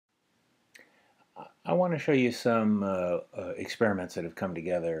I want to show you some experiments that have come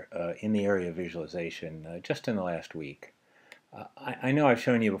together in the area of visualization just in the last week. I know I've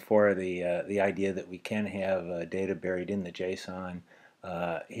shown you before the idea that we can have data buried in the JSON.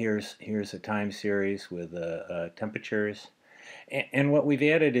 Here's a time series with temperatures, and what we've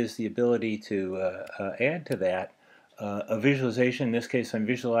added is the ability to add to that a visualization. In this case, I'm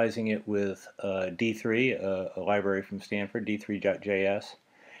visualizing it with D3, a library from Stanford, d3.js.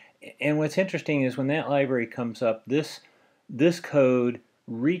 And what's interesting is when that library comes up, this code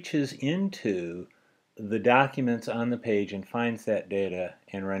reaches into the documents on the page and finds that data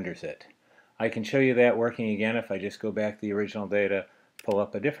and renders it. I can show you that working again if I just go back to the original data, pull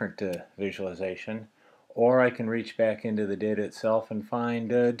up a different visualization, or I can reach back into the data itself and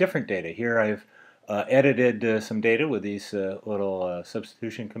find different data. Here I've edited some data with these little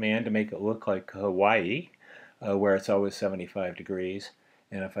substitution command to make it look like Hawaii, where it's always 75 degrees.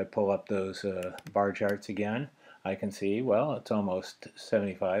 And if I pull up those bar charts again, I can see, well, it's almost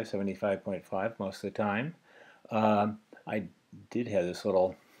 75, 75.5 most of the time. I did have this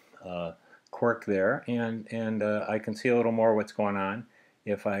little quirk there, and I can see a little more what's going on.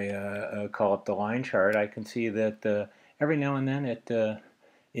 If I call up the line chart, I can see that every now and then it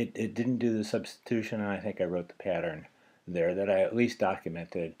didn't do the substitution, and I think I wrote the pattern there that I at least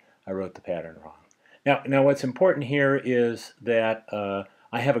documented. I wrote the pattern wrong. Now what's important here is that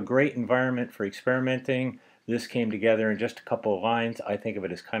I have a great environment for experimenting. This came together in just a couple of lines. I think of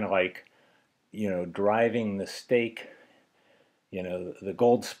it as kind of like, driving the stake, the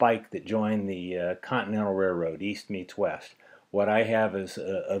gold spike that joined the Continental Railroad, east meets west. What I have is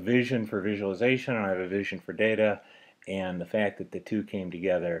a vision for visualization, and I have a vision for data, and the fact that the two came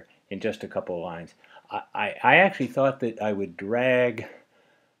together in just a couple of lines. I actually thought that I would drag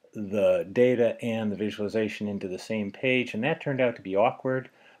the data and the visualization into the same page, and that turned out to be awkward,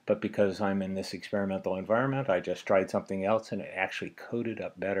 but because I'm in this experimental environment, I just tried something else and it actually coded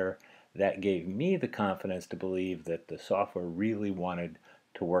up better. That gave me the confidence to believe that the software really wanted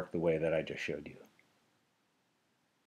to work the way that I just showed you.